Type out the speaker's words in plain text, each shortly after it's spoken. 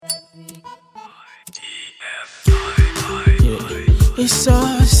It's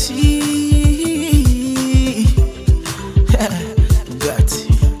Sossi. Got it.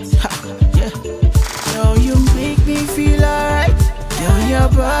 Yeah. Girl, you make me feel alright. Girl, your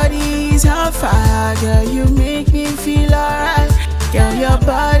body's on fire. Girl, you make me feel alright. Girl, your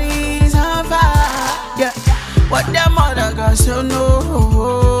body's on fire. Yeah. What them other girls don't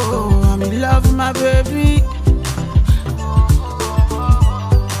know, I'm in love with my baby.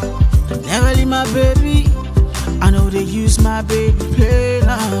 Never leave my baby. I know they use my baby play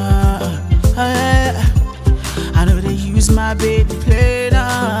now. I know they use my baby play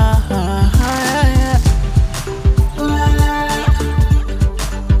now.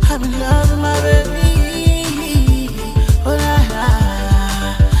 I'm in love with my baby. Oh la la,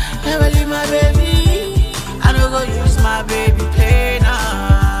 never leave my baby. I know go use my baby play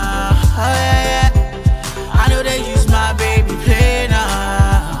now. I know they use my baby play now.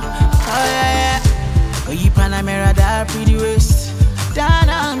 You Panamera, that pretty waist down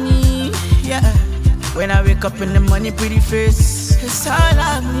on me, yeah. When I wake up in the morning, pretty face, it's all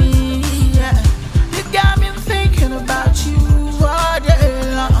on me, yeah. You got me thinking about you all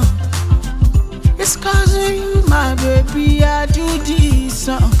day long. It's cause of you, my baby, I do this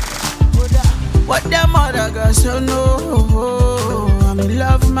song. What them other girls don't know, I'm in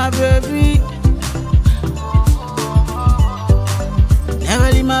love with my baby.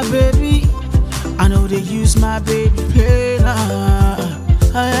 Never leave my baby. I know they use my baby play now.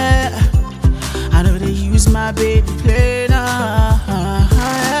 I know they use my baby play now.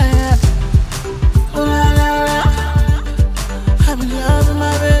 Oh la la la, I'm in love with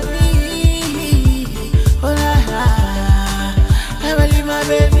my baby. Oh la la, never leave my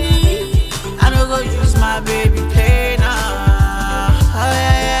baby. I know go use my baby play now.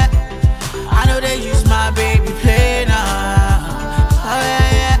 I know they use my baby play now.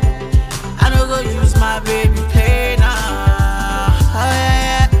 Use my baby play now.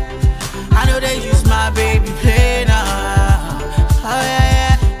 I know they use my baby play now.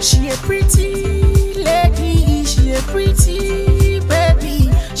 She a pretty lady, she a pretty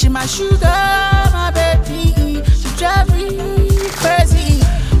baby. She my sugar, my baby. She drive me crazy.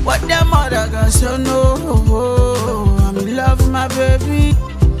 What them other girls don't know, I'm in love with my baby.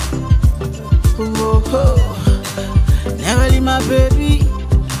 Never leave my baby.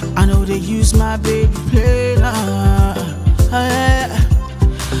 I know they use my baby play now.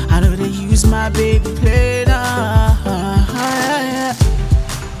 I know they use my baby play now.